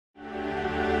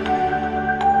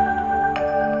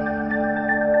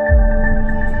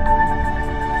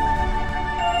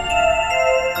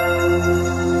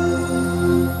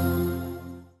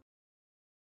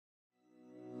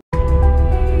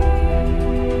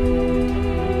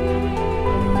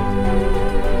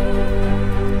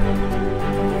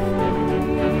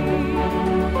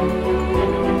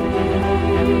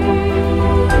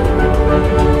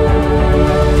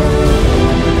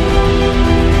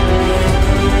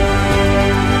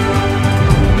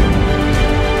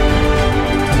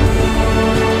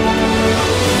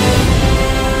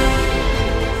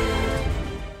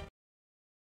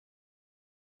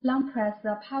press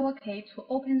the power key to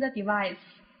open the device.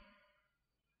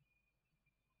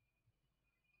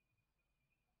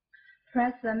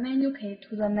 Press the menu key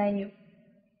to the menu.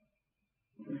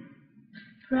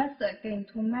 Press again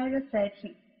to measure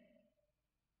setting.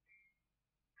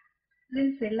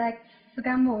 Then select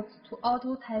Scan Mode to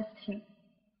auto testing.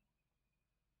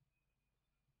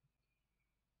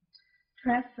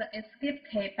 Press the Escape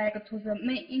key back to the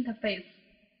main interface.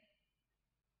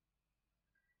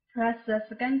 Press the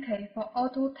Scan key for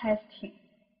auto testing.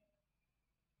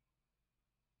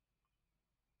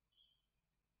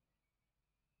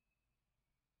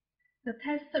 The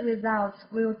test results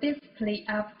will display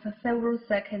after several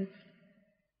seconds.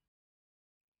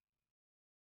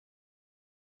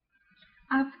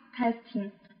 After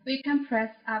testing, we can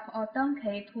press up or down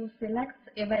key to select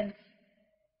events.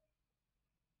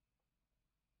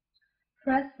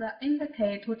 Press the Enter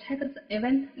key to check the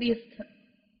event list.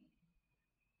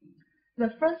 The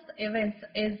first event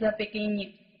is the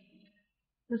beginning.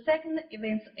 The second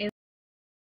event is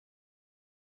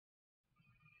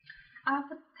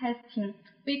after testing,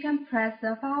 we can press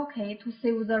the File key to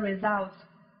save the results.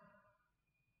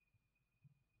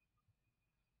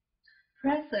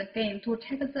 Press again to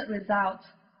check the results.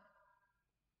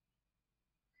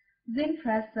 Then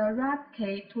press the right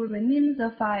key to rename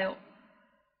the file.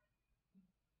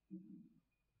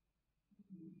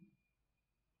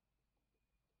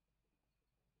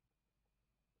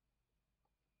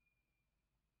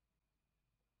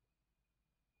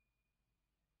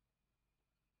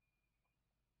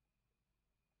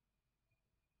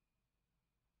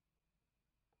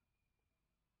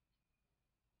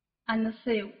 And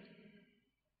save.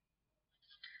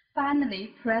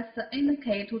 Finally, press the Enter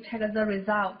key to check the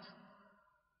results.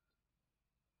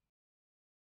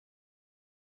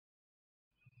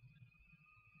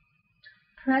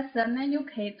 Press the Menu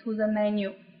key to the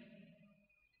menu.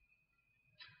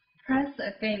 Press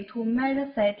again to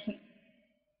measure setting.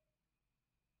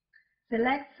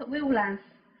 Select wavelength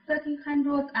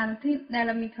 1310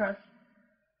 nanometers.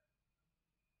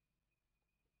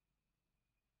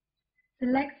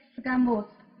 Select Scan Mode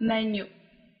menu.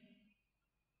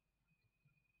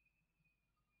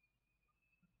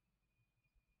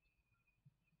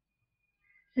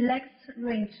 Select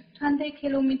range 20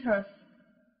 kilometers.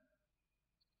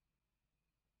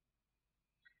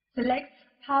 Select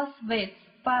pulse width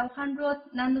 500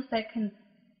 nanoseconds.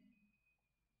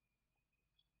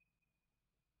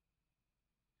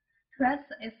 Press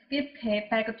Escape key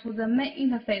back to the main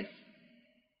interface.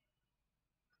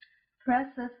 Press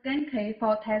the Scan key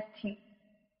for testing.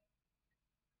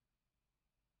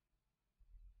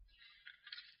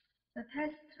 The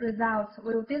test results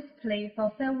will display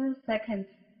for several seconds.